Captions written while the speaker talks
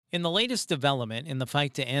In the latest development in the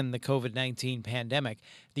fight to end the COVID-19 pandemic,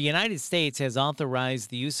 the United States has authorized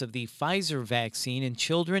the use of the Pfizer vaccine in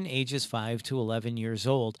children ages 5 to 11 years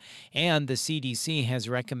old, and the CDC has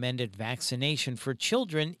recommended vaccination for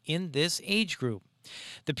children in this age group.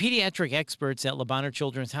 The pediatric experts at Le Bonheur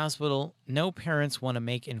Children's Hospital know parents want to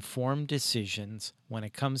make informed decisions when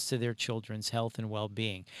it comes to their children's health and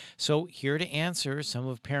well-being. So here to answer some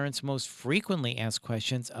of parents' most frequently asked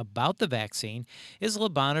questions about the vaccine is Le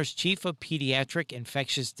Bonheur's Chief of Pediatric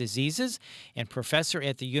Infectious Diseases and professor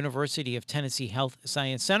at the University of Tennessee Health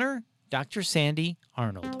Science Center, Dr. Sandy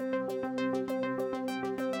Arnold.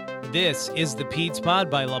 This is the Peds Pod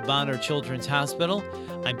by Le Bonheur Children's Hospital.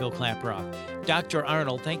 I'm Bill Klaproth. Dr.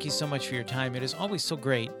 Arnold, thank you so much for your time. It is always so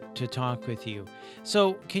great to talk with you.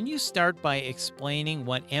 So can you start by explaining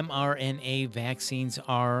what mRNA vaccines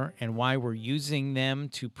are and why we're using them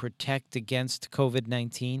to protect against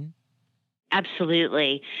COVID-19?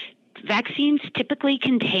 Absolutely. Vaccines typically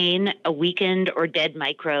contain a weakened or dead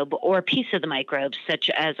microbe or a piece of the microbe, such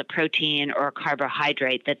as a protein or a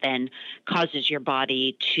carbohydrate that then causes your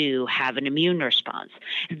body to have an immune response.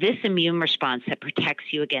 This immune response that protects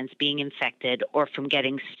you against being infected or from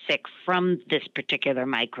getting sick from this particular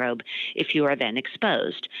microbe if you are then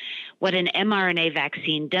exposed. What an mRNA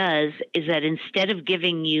vaccine does is that instead of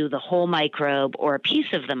giving you the whole microbe or a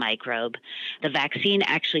piece of the microbe, the vaccine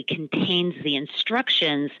actually contains the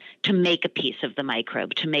instructions to make a piece of the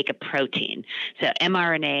microbe, to make a protein. So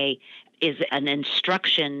mRNA is an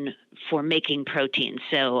instruction for making proteins.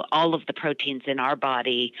 So all of the proteins in our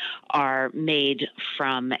body are made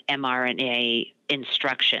from mRNA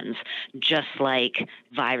instructions, just like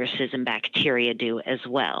viruses and bacteria do as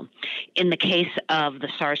well. In the case of the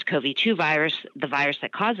SARS-CoV-2 virus, the virus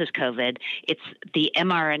that causes COVID, it's the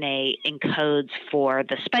mRNA encodes for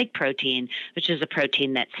the spike protein, which is a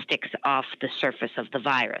protein that sticks off the surface of the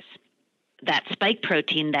virus. That spike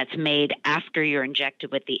protein that's made after you're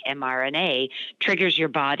injected with the mRNA triggers your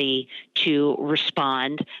body to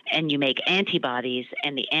respond, and you make antibodies,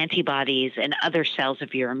 and the antibodies and other cells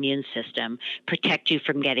of your immune system protect you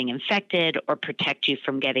from getting infected or protect you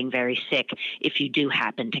from getting very sick if you do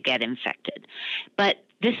happen to get infected. But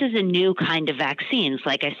this is a new kind of vaccines.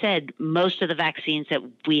 Like I said, most of the vaccines that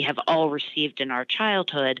we have all received in our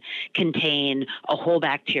childhood contain a whole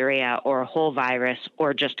bacteria or a whole virus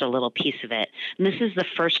or just a little piece of it. And this is the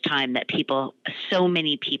first time that so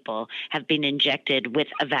many people have been injected with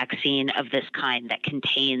a vaccine of this kind that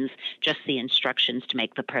contains just the instructions to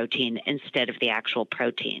make the protein instead of the actual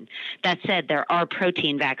protein. That said, there are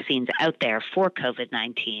protein vaccines out there for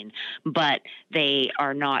COVID-19, but they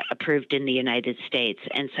are not approved in the United States.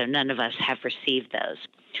 And so none of us have received those.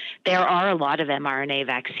 There are a lot of mRNA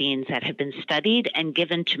vaccines that have been studied and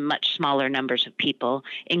given to much smaller numbers of people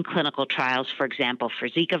in clinical trials, for example, for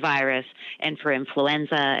Zika virus and for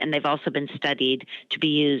influenza, and they've also been studied to be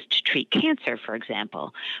used to treat cancer, for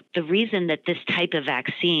example. The reason that this type of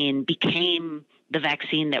vaccine became the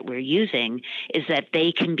vaccine that we're using is that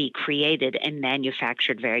they can be created and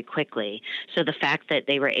manufactured very quickly. So the fact that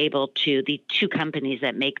they were able to, the two companies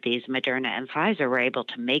that make these, Moderna and Pfizer, were able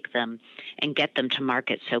to make them and get them to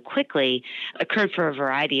market so quickly occurred for a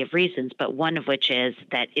variety of reasons, but one of which is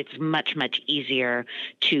that it's much, much easier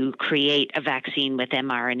to create a vaccine with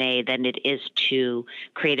mRNA than it is to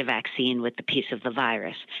create a vaccine with the piece of the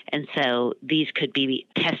virus. And so these could be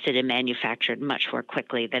tested and manufactured much more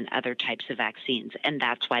quickly than other types of vaccines. And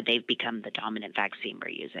that's why they've become the dominant vaccine we're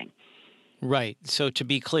using. Right. So to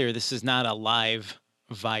be clear, this is not a live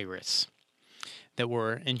virus that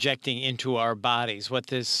we're injecting into our bodies. What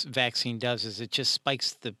this vaccine does is it just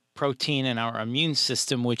spikes the protein in our immune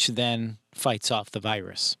system, which then fights off the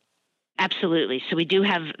virus. Absolutely. So we do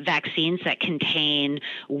have vaccines that contain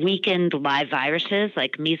weakened live viruses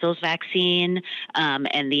like measles vaccine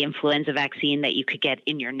and the influenza vaccine that you could get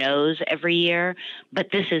in your nose every year. But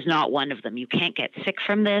this is not one of them. You can't get sick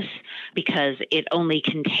from this because it only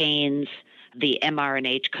contains the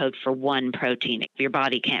mRNA code for one protein. Your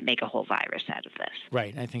body can't make a whole virus out of this.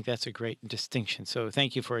 Right. I think that's a great distinction. So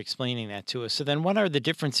thank you for explaining that to us. So then what are the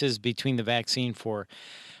differences between the vaccine for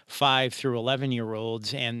 5 through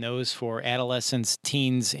 11-year-olds and those for adolescents,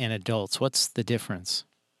 teens, and adults? What's the difference?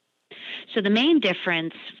 So the main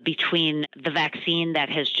difference between the vaccine that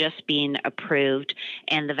has just been approved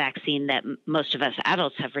and the vaccine that most of us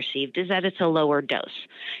adults have received is that it's a lower dose.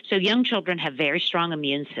 So young children have very strong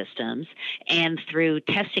immune systems, and through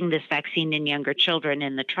testing this vaccine in younger children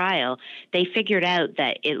in the trial, they figured out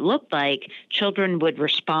that it looked like children would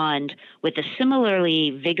respond with a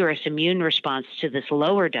similarly vigorous immune response to this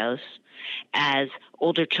lower dose as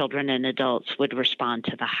older children and adults would respond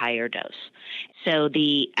to the higher dose. So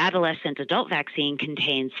the adolescent adult vaccine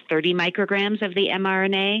contains 30 micrograms of the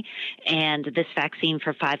mRNA, and this vaccine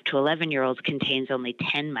for 5 to 11-year-olds contains only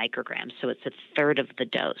 10 micrograms, so it's a third of the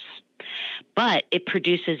dose. But it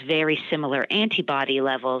produces very similar antibody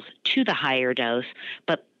levels to the higher dose,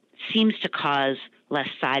 but seems to cause less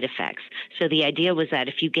side effects. So the idea was that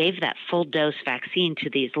if you gave that full dose vaccine to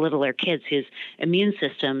these littler kids whose immune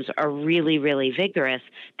systems are really, really vigorous,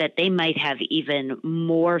 that they might have even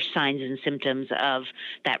more signs and symptoms of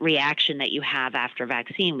that reaction that you have after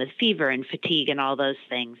vaccine with fever and fatigue and all those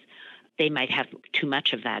things. They might have too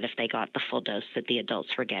much of that if they got the full dose that the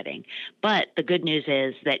adults were getting. But the good news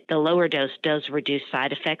is that the lower dose does reduce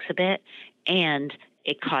side effects a bit, and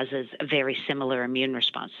it causes a very similar immune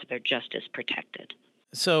response, so they're just as protected.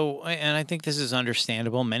 So, and I think this is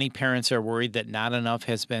understandable. Many parents are worried that not enough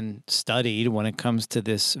has been studied when it comes to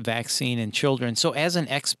this vaccine in children. So, as an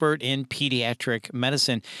expert in pediatric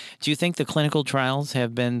medicine, do you think the clinical trials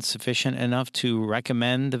have been sufficient enough to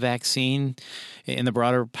recommend the vaccine in the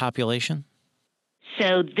broader population?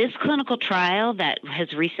 So this clinical trial that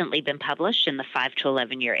has recently been published in the 5 to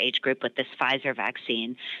 11-year age group with this Pfizer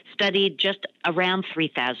vaccine studied just around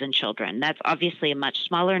 3,000 children. That's obviously a much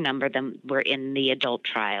smaller number than were in the adult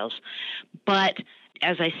trials. But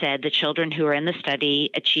as I said, the children who were in the study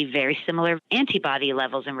achieved very similar antibody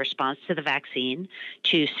levels in response to the vaccine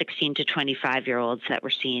to 16 to 25-year-olds that were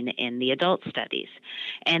seen in the adult studies.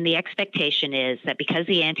 And the expectation is that because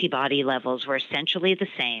the antibody levels were essentially the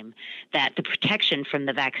same, that the protection from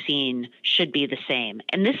the vaccine should be the same.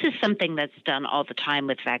 And this is something that's done all the time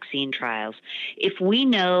with vaccine trials. If we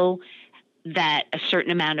know that a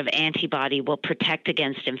certain amount of antibody will protect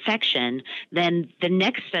against infection, then the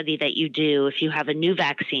next study that you do, if you have a new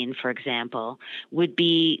vaccine, for example, would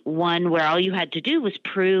be one where all you had to do was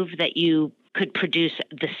prove that you could produce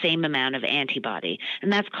the same amount of antibody.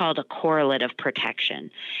 And that's called a correlate of protection.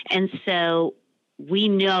 And so we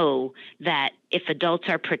know that if adults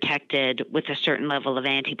are protected with a certain level of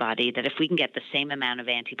antibody, that if we can get the same amount of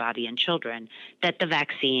antibody in children, that the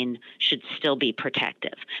vaccine should still be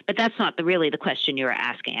protective. But that's not really the question you were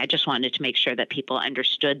asking. I just wanted to make sure that people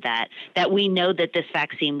understood that we know that this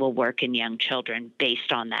vaccine will work in young children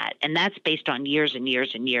based on that. And that's based on years and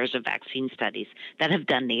years and years of vaccine studies that have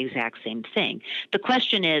done the exact same thing. The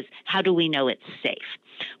question is, how do we know it's safe?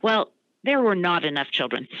 Well, there were not enough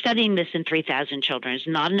children. Studying this in 3,000 children is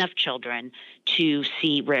not enough children to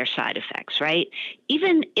see rare side effects, right?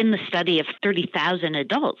 Even in the study of 30,000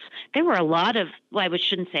 adults, there were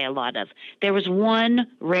there was one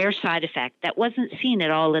rare side effect that wasn't seen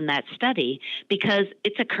at all in that study because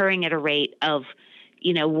it's occurring at a rate of,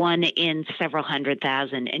 one in several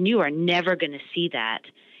 100,000, and you are never going to see that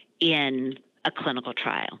in a clinical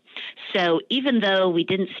trial. So even though we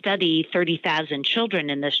didn't study 30,000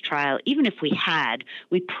 children in this trial, even if we had,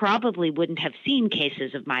 we probably wouldn't have seen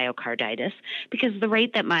cases of myocarditis because the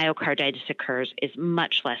rate that myocarditis occurs is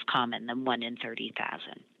much less common than 1 in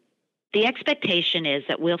 30,000. The expectation is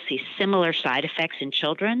that we'll see similar side effects in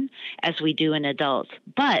children as we do in adults.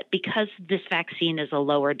 But because this vaccine is a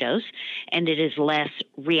lower dose and it is less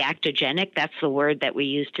reactogenic, that's the word that we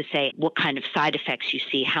use to say what kind of side effects you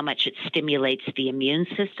see, how much it stimulates the immune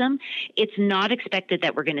system, it's not expected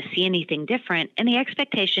that we're going to see anything different. And the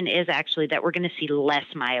expectation is actually that we're going to see less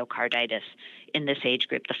myocarditis in this age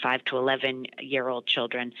group, the 5 to 11-year-old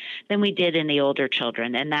children, than we did in the older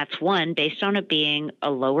children. And that's one, based on it being a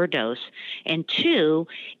lower dose, and two,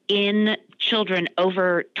 in children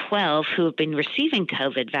over 12 who have been receiving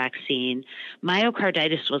COVID vaccine,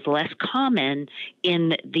 myocarditis was less common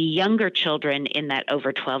in the younger children in that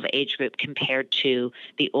over 12 age group compared to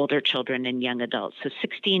the older children and young adults. So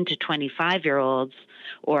 16 to 25-year-olds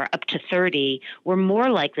or up to 30 were more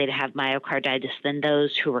likely to have myocarditis than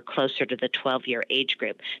those who were closer to the 12-year age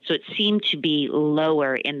group. So it seemed to be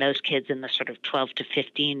lower in those kids in the sort of 12 to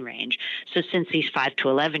 15 range. So since these 5 to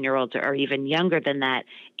 11-year-olds are even younger than that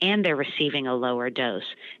and they're receiving a lower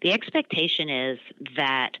dose, the expectation is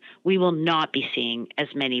that we will not be seeing as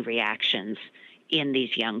many reactions in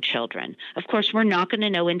these young children. Of course, we're not going to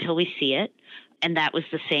know until we see it. And that was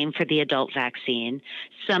the same for the adult vaccine.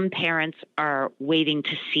 Some parents are waiting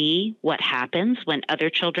to see what happens when other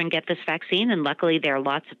children get this vaccine. And luckily, there are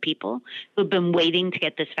lots of people who've been waiting to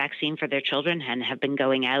get this vaccine for their children and have been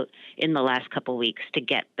going out in the last couple of weeks to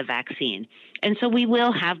get the vaccine. And so we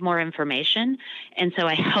will have more information. And so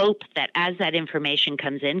I hope that as that information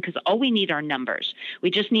comes in, because all we need are numbers, we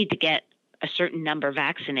just need to get a certain number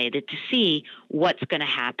vaccinated to see what's going to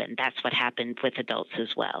happen. That's what happened with adults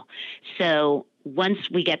as well. So once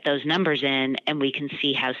we get those numbers in and we can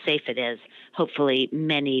see how safe it is, hopefully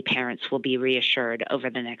many parents will be reassured over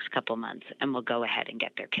the next couple months and will go ahead and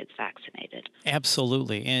get their kids vaccinated.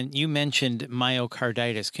 Absolutely. And you mentioned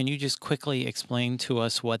myocarditis. Can you just quickly explain to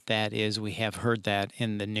us what that is? We have heard that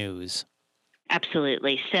in the news.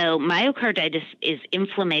 Absolutely. So, myocarditis is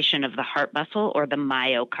inflammation of the heart muscle or the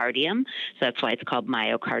myocardium. So, that's why it's called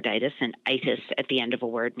myocarditis, and itis at the end of a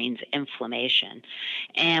word means inflammation.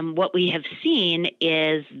 And what we have seen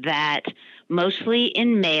is that mostly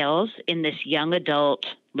in males in this young adult,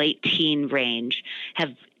 late teen range,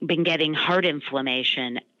 have been getting heart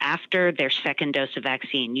inflammation after their second dose of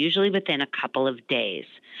vaccine, usually within a couple of days.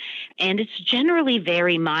 And it's generally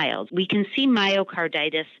very mild. We can see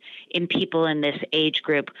myocarditis in people in this age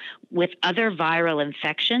group with other viral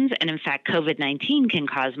infections. And in fact, COVID-19 can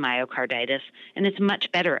cause myocarditis, and it's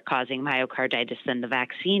much better at causing myocarditis than the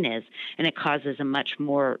vaccine is. And it causes a much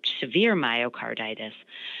more severe myocarditis.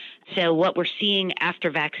 So, what we're seeing after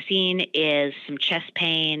vaccine is some chest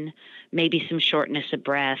pain, maybe some shortness of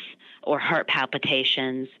breath, or heart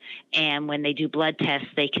palpitations. And when they do blood tests,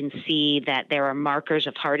 they can see that there are markers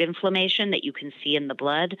of heart inflammation that you can see in the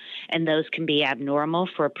blood, and those can be abnormal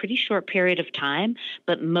for a pretty short period of time.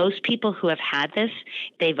 But most people who have had this,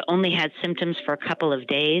 they've only had symptoms for a couple of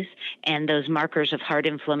days, and those markers of heart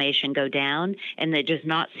inflammation go down, and there does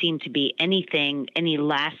not seem to be any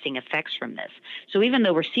lasting effects from this. So even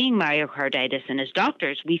though we're seeing myocarditis, and as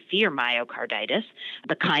doctors, we fear myocarditis,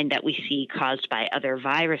 the kind that we see caused by other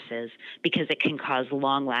viruses, because it can cause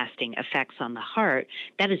long-lasting effects on the heart,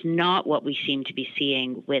 that is not what we seem to be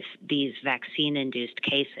seeing with these vaccine-induced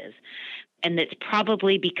cases. And it's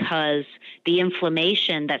probably because the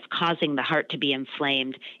inflammation that's causing the heart to be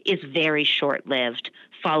inflamed is very short-lived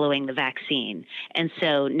following the vaccine. And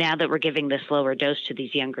so now that we're giving this lower dose to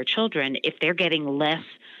these younger children, if they're getting less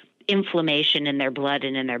inflammation in their blood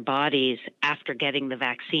and in their bodies after getting the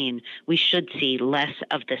vaccine, we should see less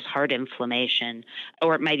of this heart inflammation,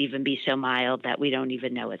 or it might even be so mild that we don't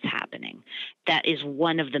even know it's happening. That is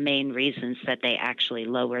one of the main reasons that they actually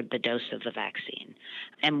lowered the dose of the vaccine.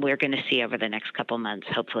 And we're going to see over the next couple months,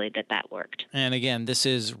 hopefully, that worked. And again, this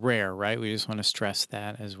is rare, right? We just want to stress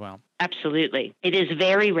that as well. Absolutely. It is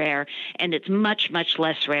very rare, and it's much, much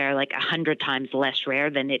less rare, like 100 times less rare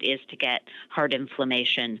than it is to get heart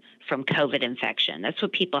inflammation from COVID infection. That's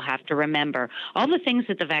what people have to remember. All the things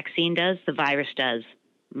that the vaccine does, the virus does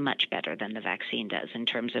much better than the vaccine does in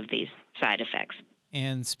terms of these side effects.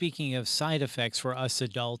 And speaking of side effects for us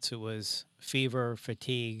adults, it was fever,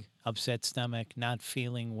 fatigue, upset stomach, not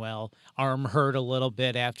feeling well, arm hurt a little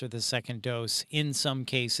bit after the second dose in some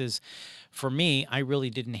cases. For me, I really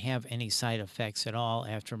didn't have any side effects at all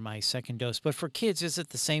after my second dose. But for kids, is it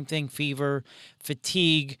the same thing? Fever,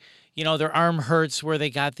 fatigue, their arm hurts where they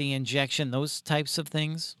got the injection, those types of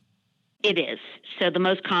things? It is. So the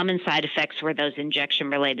most common side effects were those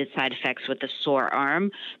injection-related side effects with the sore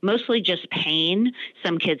arm, mostly just pain.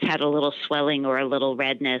 Some kids had a little swelling or a little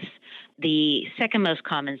redness. The second most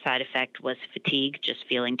common side effect was fatigue, just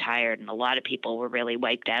feeling tired, and a lot of people were really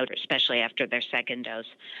wiped out, especially after their second dose.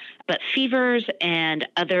 But fevers and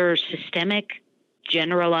other systemic,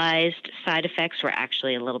 generalized side effects were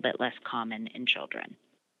actually a little bit less common in children.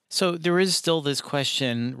 So there is still this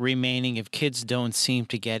question remaining: if kids don't seem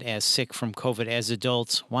to get as sick from COVID as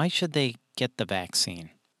adults, why should they get the vaccine?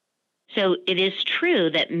 So it is true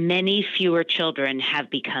that many fewer children have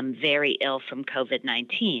become very ill from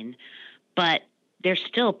COVID-19, but there's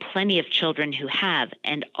still plenty of children who have,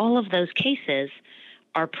 and all of those cases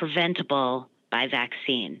are preventable by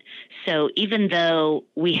vaccine. So even though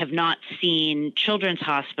we have not seen children's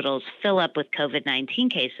hospitals fill up with COVID-19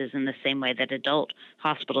 cases in the same way that adult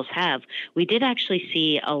hospitals have, we did actually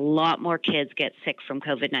see a lot more kids get sick from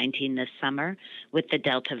COVID-19 this summer with the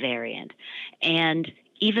Delta variant. And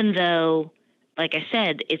even though, like I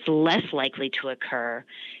said, it's less likely to occur,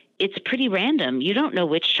 it's pretty random. You don't know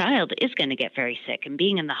which child is going to get very sick, and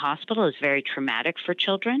being in the hospital is very traumatic for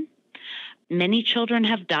children. Many children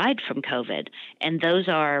have died from COVID, and those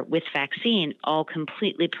are, with vaccine, all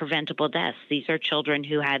completely preventable deaths. These are children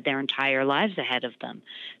who had their entire lives ahead of them.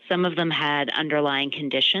 Some of them had underlying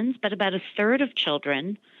conditions, but about a third of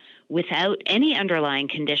children without any underlying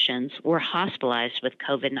conditions were hospitalized with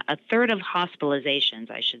COVID. A third of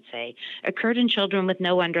hospitalizations, I should say, occurred in children with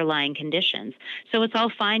no underlying conditions. So it's all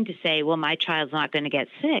fine to say, well, my child's not going to get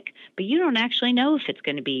sick, but you don't actually know if it's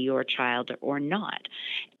going to be your child or not.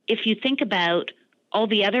 If you think about all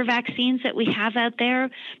the other vaccines that we have out there,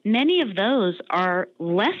 many of those are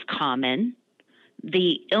less common.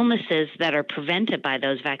 The illnesses that are prevented by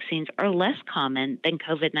those vaccines are less common than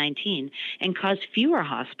COVID-19 and cause fewer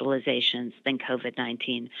hospitalizations than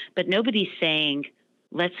COVID-19. But nobody's saying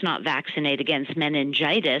let's not vaccinate against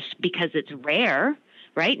meningitis because it's rare,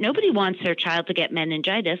 right? Nobody wants their child to get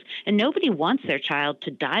meningitis, and nobody wants their child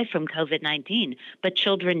to die from COVID-19, but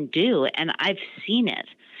children do, and I've seen it.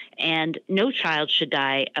 And no child should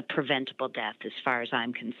die a preventable death as far as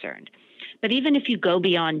I'm concerned. But even if you go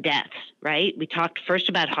beyond deaths, right? We talked first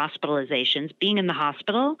about hospitalizations. Being in the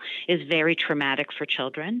hospital is very traumatic for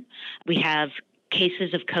children. We have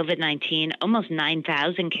cases of COVID-19, almost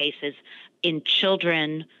 9,000 cases in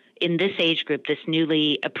children in this age group, this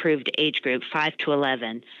newly approved age group, 5 to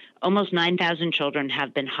 11. Almost 9,000 children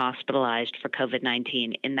have been hospitalized for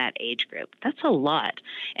COVID-19 in that age group. That's a lot.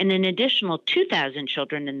 And an additional 2,000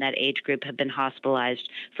 children in that age group have been hospitalized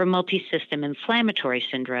for multisystem inflammatory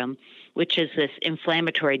syndrome, which is this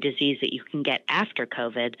inflammatory disease that you can get after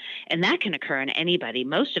COVID. And that can occur in anybody.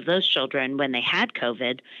 Most of those children, when they had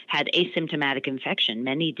COVID, had asymptomatic infection.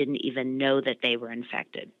 Many didn't even know that they were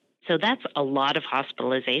infected. So that's a lot of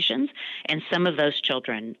hospitalizations, and some of those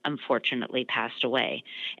children unfortunately passed away.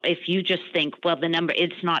 If you just think, well, the number,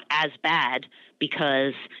 it's not as bad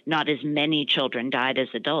because not as many children died as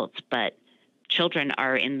adults, but children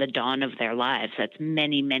are in the dawn of their lives. That's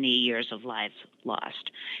many, many years of lives lost.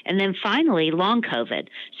 And then finally, long COVID.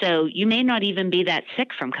 So you may not even be that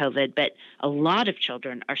sick from COVID, but a lot of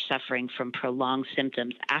children are suffering from prolonged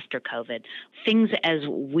symptoms after COVID. Things as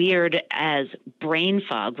weird as brain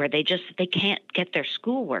fog, where they can't get their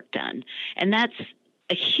schoolwork done. And that's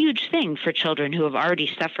a huge thing for children who have already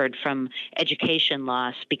suffered from education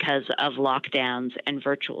loss because of lockdowns and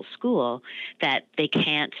virtual school, that they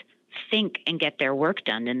can't think and get their work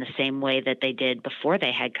done in the same way that they did before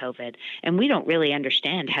they had COVID. And we don't really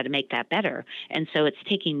understand how to make that better. And so it's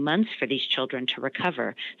taking months for these children to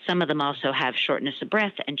recover. Some of them also have shortness of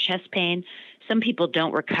breath and chest pain. Some people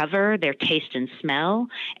don't recover their taste and smell,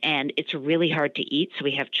 and it's really hard to eat. So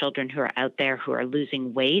we have children who are out there who are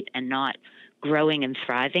losing weight and not growing and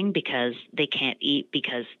thriving because they can't eat,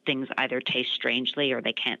 because things either taste strangely or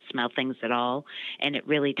they can't smell things at all, and it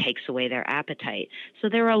really takes away their appetite. So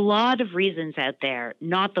there are a lot of reasons out there,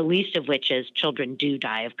 not the least of which is children do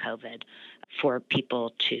die of COVID, for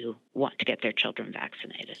people to want to get their children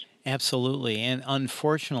vaccinated. Absolutely. And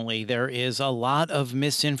unfortunately, there is a lot of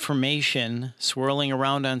misinformation swirling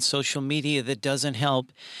around on social media that doesn't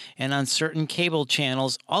help. And on certain cable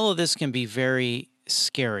channels, all of this can be very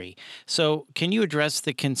scary. So can you address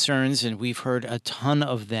the concerns, and we've heard a ton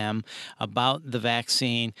of them, about the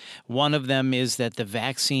vaccine? One of them is that the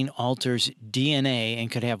vaccine alters DNA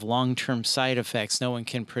and could have long-term side effects no one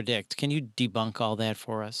can predict. Can you debunk all that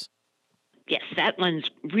for us? Yes, that one's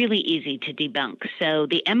really easy to debunk. So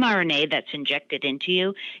the mRNA that's injected into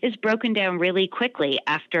you is broken down really quickly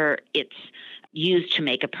after it's used to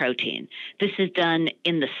make a protein. This is done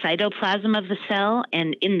in the cytoplasm of the cell,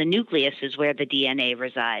 and in the nucleus is where the DNA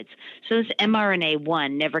resides. So this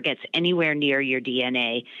mRNA-1 never gets anywhere near your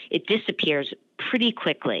DNA. It disappears pretty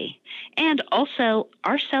quickly. And also,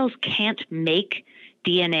 our cells can't make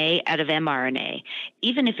DNA out of mRNA.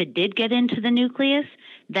 Even if it did get into the nucleus,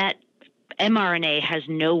 that mRNA has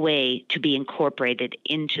no way to be incorporated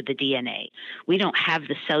into the DNA. We don't have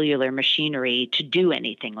the cellular machinery to do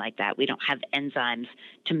anything like that. We don't have enzymes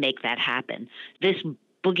to make that happen. This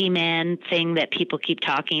boogeyman thing that people keep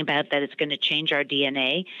talking about, that it's going to change our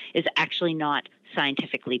DNA, is actually not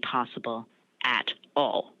scientifically possible at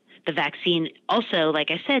all. The vaccine also,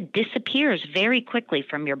 like I said, disappears very quickly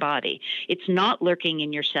from your body. It's not lurking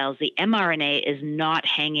in your cells. The mRNA is not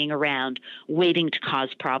hanging around waiting to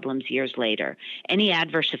cause problems years later. Any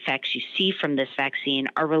adverse effects you see from this vaccine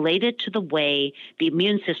are related to the way the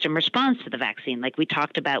immune system responds to the vaccine, like we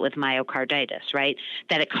talked about with myocarditis, right?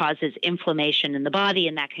 That it causes inflammation in the body,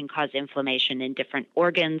 and that can cause inflammation in different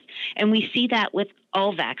organs. And we see that with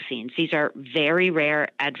all vaccines. These are very rare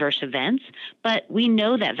adverse events, but we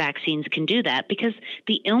know that vaccines can do that because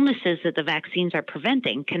the illnesses that the vaccines are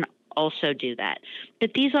preventing can also do that.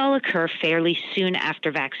 But these all occur fairly soon after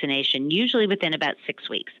vaccination, usually within about 6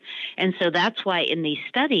 weeks. And so that's why in these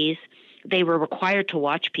studies, they were required to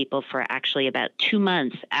watch people for actually about 2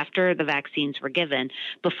 months after the vaccines were given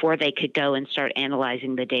before they could go and start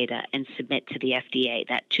analyzing the data and submit to the FDA.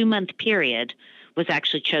 That 2-month period was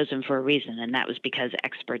actually chosen for a reason, and that was because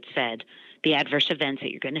experts said the adverse events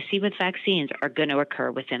that you're going to see with vaccines are going to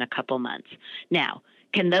occur within a couple months. Now,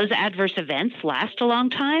 can those adverse events last a long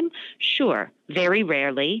time? Sure, very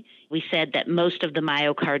rarely. We said that most of the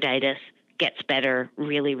myocarditis gets better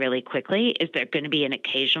really, really quickly. Is there going to be an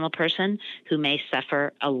occasional person who may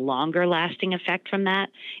suffer a longer lasting effect from that?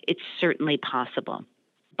 It's certainly possible.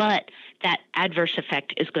 But that adverse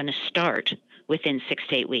effect is going to start within 6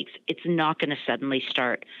 to 8 weeks. It's not going to suddenly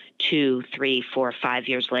start 2, 3, 4, 5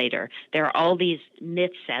 years later. There are all these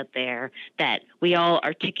myths out there that we all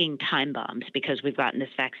are ticking time bombs because we've gotten this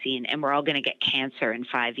vaccine and we're all going to get cancer in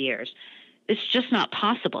 5 years. It's just not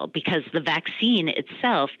possible because the vaccine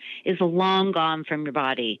itself is long gone from your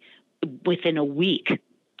body within a week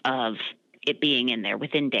of it being in there,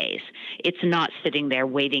 within days. It's not sitting there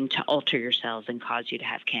waiting to alter your cells and cause you to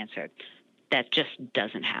have cancer. That just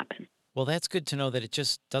doesn't happen. Well, that's good to know that it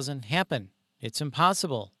just doesn't happen. It's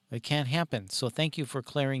impossible. It can't happen. So thank you for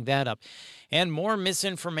clearing that up. And more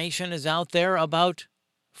misinformation is out there about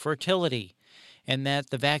fertility and that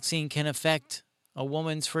the vaccine can affect a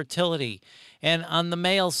woman's fertility. And on the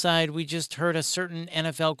male side, we just heard a certain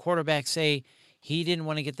NFL quarterback say he didn't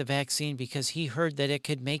want to get the vaccine because he heard that it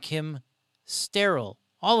could make him sterile.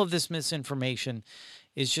 All of this misinformation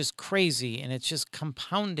is just crazy, and it's just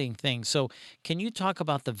compounding things. So can you talk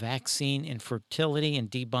about the vaccine and fertility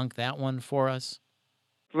and debunk that one for us?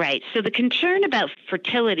 Right. So the concern about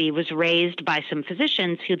fertility was raised by some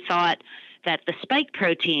physicians who thought that the spike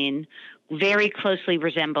protein very closely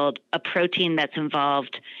resembled a protein that's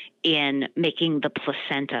involved in making the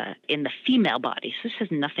placenta in the female body. So this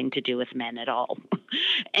has nothing to do with men at all.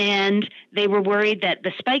 And they were worried that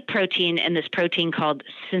the spike protein and this protein called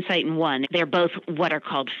syncytin 1, they're both what are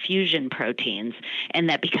called fusion proteins, and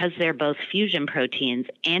that because they're both fusion proteins,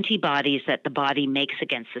 antibodies that the body makes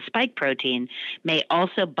against the spike protein may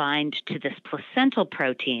also bind to this placental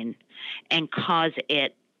protein and cause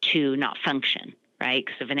it to not function. Right?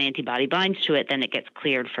 Because if an antibody binds to it, then it gets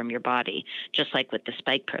cleared from your body, just like with the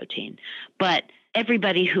spike protein. But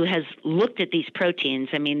everybody who has looked at these proteins,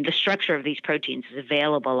 I mean, the structure of these proteins is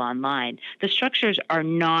available online. The structures are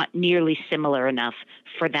not nearly similar enough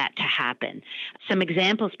for that to happen. Some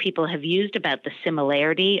examples people have used about the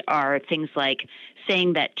similarity are things like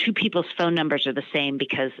saying that two people's phone numbers are the same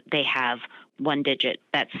because they have one digit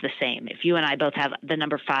that's the same. If you and I both have the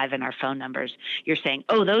number 5 in our phone numbers, you're saying,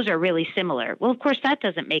 oh, those are really similar. Well, of course, that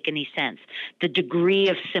doesn't make any sense. The degree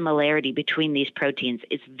of similarity between these proteins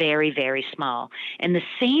is very, very small. And the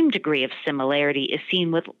same degree of similarity is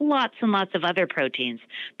seen with lots and lots of other proteins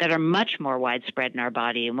that are much more widespread in our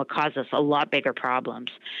body and will cause us a lot bigger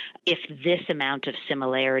problems if this amount of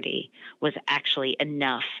similarity was actually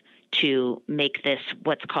enough to make this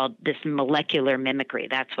what's called this molecular mimicry.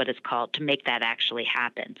 That's what it's called, to make that actually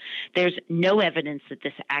happen. There's no evidence that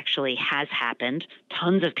this actually has happened.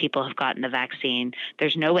 Tons of people have gotten the vaccine.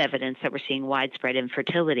 There's no evidence that we're seeing widespread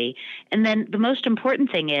infertility. And then the most important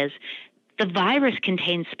thing is the virus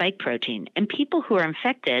contains spike protein, and people who are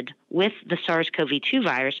infected with the SARS-CoV-2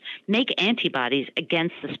 virus make antibodies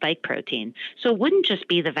against the spike protein. So it wouldn't just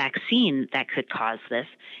be the vaccine that could cause this.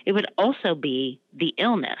 It would also be the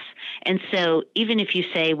illness. And so even if you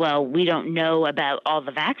say, well, we don't know about all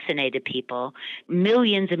the vaccinated people,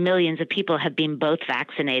 millions and millions of people have been both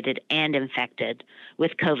vaccinated and infected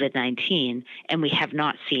with COVID-19, and we have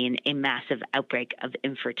not seen a massive outbreak of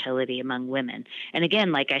infertility among women. And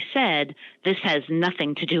again, like I said, this has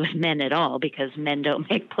nothing to do with men at all because men don't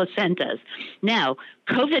make placentas. Now,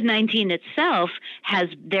 COVID-19 itself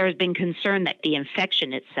there has been concern that the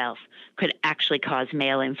infection itself could actually cause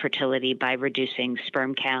male infertility by reducing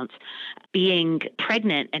sperm counts. Being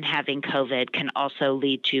pregnant and having COVID can also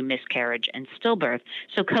lead to miscarriage and stillbirth.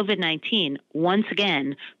 So COVID-19, once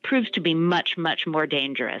again, proves to be much, much more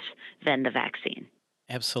dangerous than the vaccine.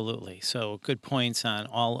 Absolutely. So good points on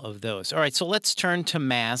all of those. All right, so let's turn to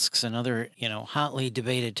masks, another, hotly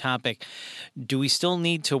debated topic. Do we still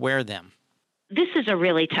need to wear them? This is a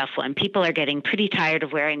really tough one. People are getting pretty tired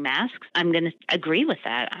of wearing masks. I'm going to agree with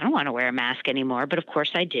that. I don't want to wear a mask anymore, but of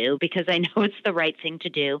course I do because I know it's the right thing to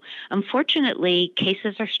do. Unfortunately,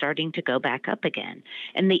 cases are starting to go back up again.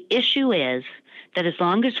 And the issue is that as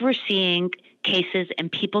long as we're seeing cases and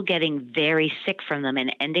people getting very sick from them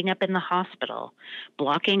and ending up in the hospital,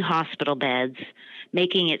 blocking hospital beds,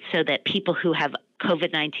 making it so that people who have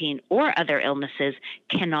COVID-19 or other illnesses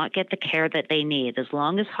cannot get the care that they need. As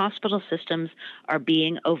long as hospital systems are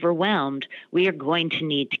being overwhelmed, we are going to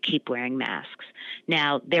need to keep wearing masks.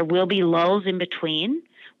 Now, there will be lulls in between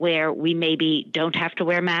where we maybe don't have to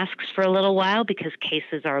wear masks for a little while because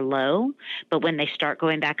cases are low. But when they start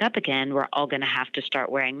going back up again, we're all going to have to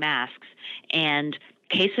start wearing masks. And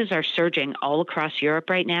cases are surging all across Europe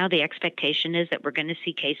right now. The expectation is that we're going to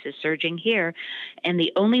see cases surging here. And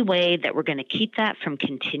the only way that we're going to keep that from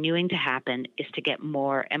continuing to happen is to get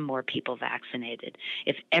more and more people vaccinated.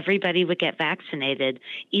 If everybody would get vaccinated,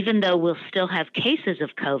 even though we'll still have cases of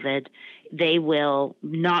COVID, they will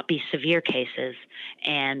not be severe cases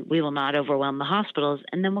and we will not overwhelm the hospitals,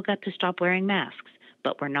 and then we'll get to stop wearing masks.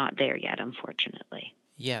 but we're not there yet, unfortunately.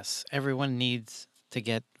 Yes, everyone needs to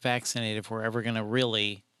get vaccinated if we're ever going to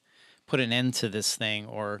really put an end to this thing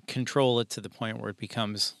or control it to the point where it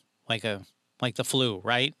becomes like the flu,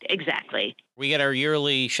 right? Exactly. We get our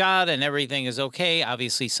yearly shot and everything is okay.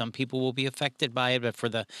 Obviously, some people will be affected by it, but for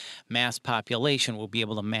the mass population, we'll be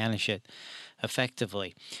able to manage it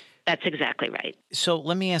effectively. That's exactly right. So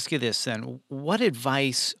let me ask you this then. What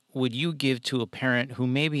advice would you give to a parent who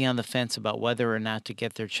may be on the fence about whether or not to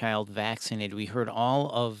get their child vaccinated? We heard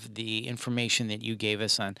all of the information that you gave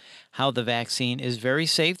us on how the vaccine is very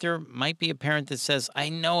safe. There might be a parent that says, I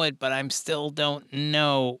know it, but I'm still don't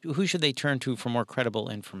know. Who should they turn to for more credible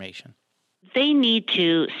information? They need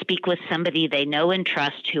to speak with somebody they know and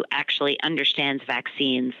trust who actually understands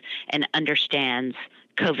vaccines and understands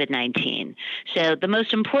COVID-19. So the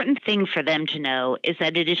most important thing for them to know is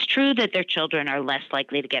that it is true that their children are less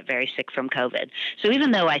likely to get very sick from COVID. So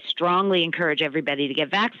even though I strongly encourage everybody to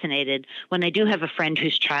get vaccinated, when I do have a friend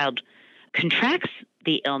whose child contracts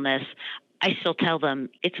the illness, I still tell them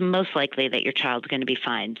it's most likely that your child's going to be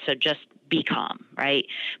fine. So just be calm, right?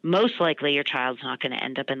 Most likely your child's not going to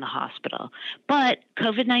end up in the hospital. But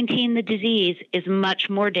COVID-19, the disease, is much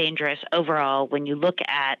more dangerous overall when you look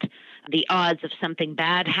at the odds of something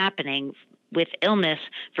bad happening with illness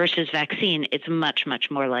versus vaccine. It's much, much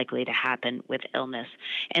more likely to happen with illness.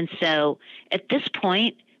 And so at this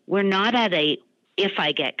point, we're not at a if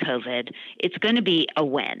I get COVID, it's going to be a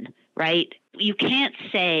when, right? You can't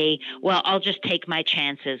say, well, I'll just take my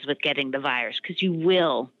chances with getting the virus, because you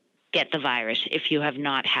will get the virus if you have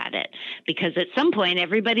not had it. Because at some point,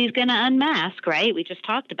 everybody's going to unmask, right? We just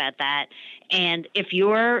talked about that. And if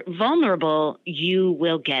you're vulnerable, you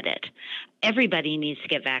will get it. Everybody needs to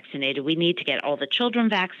get vaccinated. We need to get all the children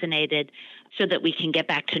vaccinated so that we can get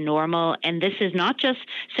back to normal. And this is not just,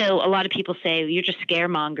 so a lot of people say, you're just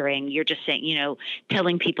scaremongering. You're just saying,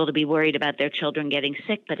 telling people to be worried about their children getting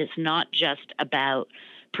sick, but it's not just about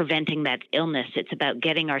preventing that illness. It's about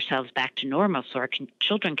getting ourselves back to normal so our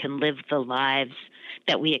children can live the lives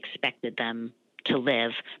that we expected them to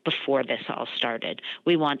live before this all started.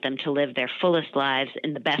 We want them to live their fullest lives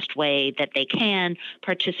in the best way that they can,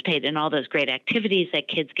 participate in all those great activities that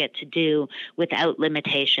kids get to do without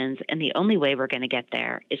limitations. And the only way we're going to get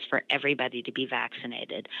there is for everybody to be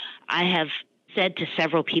vaccinated. I have said to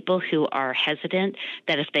several people who are hesitant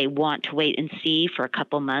that if they want to wait and see for a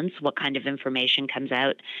couple months what kind of information comes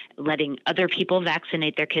out, letting other people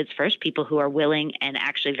vaccinate their kids first, people who are willing and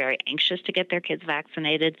actually very anxious to get their kids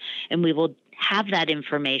vaccinated, and we will have that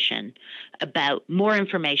more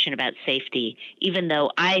information about safety, even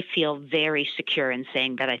though I feel very secure in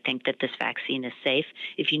saying that I think that this vaccine is safe.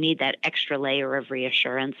 If you need that extra layer of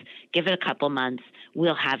reassurance, give it a couple months.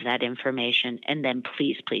 We'll have that information. And then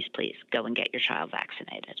please, please, please go and get your child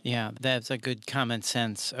vaccinated. Yeah, that's a good common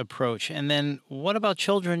sense approach. And then what about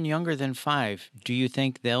children younger than 5? Do you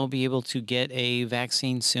think they'll be able to get a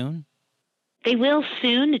vaccine soon? They will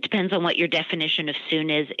soon. It depends on what your definition of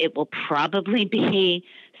soon is. It will probably be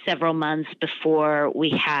several months before we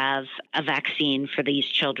have a vaccine for these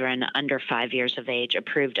children under 5 years of age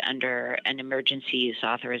approved under an emergency use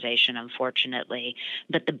authorization, unfortunately.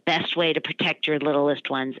 But the best way to protect your littlest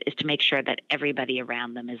ones is to make sure that everybody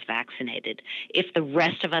around them is vaccinated. If the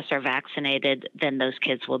rest of us are vaccinated, then those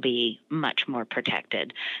kids will be much more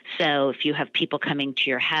protected. So if you have people coming to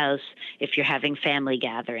your house, if you're having family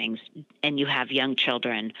gatherings and you have young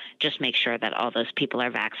children, just make sure that all those people are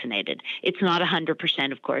vaccinated. It's not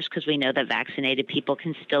 100%, of course, because we know that vaccinated people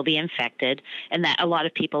can still be infected, and that a lot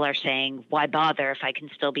of people are saying, why bother if I can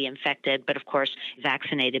still be infected? But of course,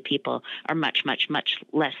 vaccinated people are much, much, much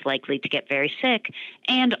less likely to get very sick,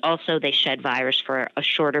 and also they shed virus for a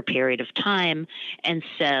shorter period of time, and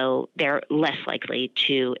so they're less likely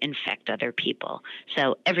to infect other people.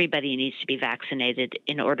 So everybody needs to be vaccinated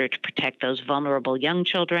in order to protect those vulnerable young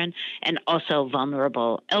children and also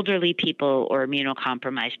vulnerable elderly people or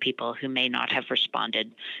immunocompromised people who may not have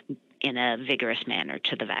responded in a vigorous manner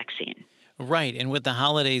to the vaccine. Right. And with the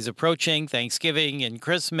holidays approaching, Thanksgiving and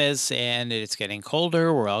Christmas, and it's getting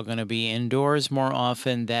colder, we're all going to be indoors more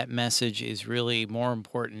often. That message is really more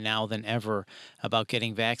important now than ever about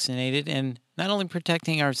getting vaccinated and not only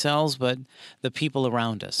protecting ourselves, but the people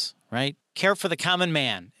around us, right? Care for the common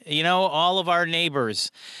man, all of our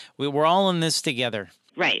neighbors. We're all in this together.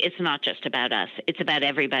 Right. It's not just about us. It's about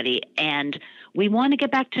everybody. And we want to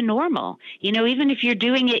get back to normal. Even if you're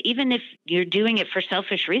doing it for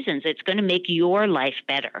selfish reasons, it's going to make your life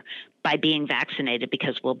better by being vaccinated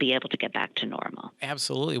because we'll be able to get back to normal.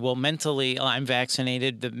 Absolutely. Well, mentally, I'm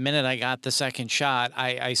vaccinated. The minute I got the second shot,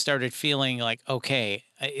 I started feeling like, okay,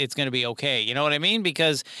 it's going to be okay. You know what I mean?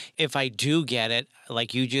 Because if I do get it,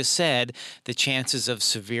 like you just said, the chances of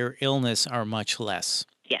severe illness are much less.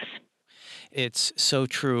 Yes. It's so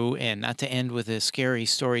true. And not to end with a scary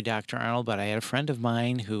story, Dr. Arnold, but I had a friend of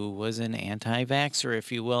mine who was an anti-vaxxer,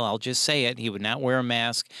 if you will. I'll just say it. He would not wear a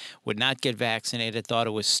mask, would not get vaccinated, thought it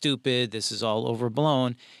was stupid. This is all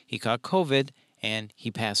overblown. He caught COVID and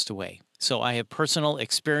he passed away. So I have personal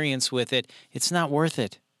experience with it. It's not worth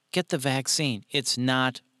it. Get the vaccine. It's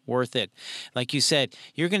not worth it. Like you said,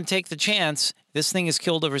 you're going to take the chance. This thing has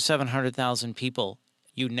killed over 700,000 people.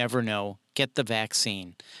 You never know. Get the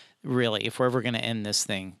vaccine. Really, if we're ever going to end this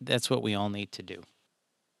thing, that's what we all need to do.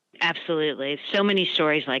 Absolutely. So many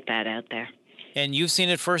stories like that out there. And you've seen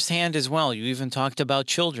it firsthand as well. You even talked about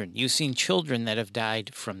children. You've seen children that have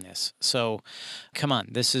died from this. So come on,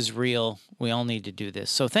 this is real. We all need to do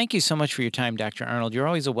this. So thank you so much for your time, Dr. Arnold. You're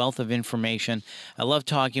always a wealth of information. I love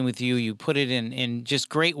talking with you. You put it in just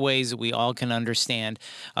great ways that we all can understand,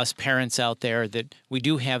 us parents out there, that we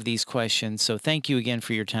do have these questions. So thank you again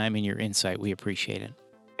for your time and your insight. We appreciate it.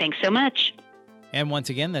 Thanks so much. And once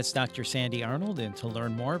again, that's Dr. Sandy Arnold. And to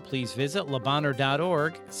learn more, please visit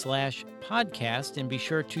lebonheur.org/podcast and be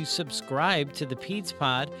sure to subscribe to the Peds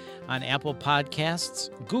Pod on Apple Podcasts,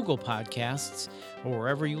 Google Podcasts, or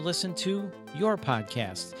wherever you listen to your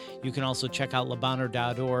podcasts. You can also check out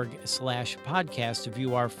lebonheur.org/podcast to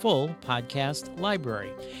view our full podcast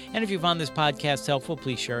library. And if you found this podcast helpful,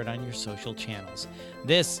 please share it on your social channels.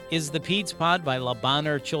 This is the Peds Pod by Le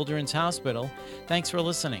Bonheur Children's Hospital. Thanks for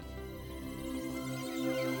listening.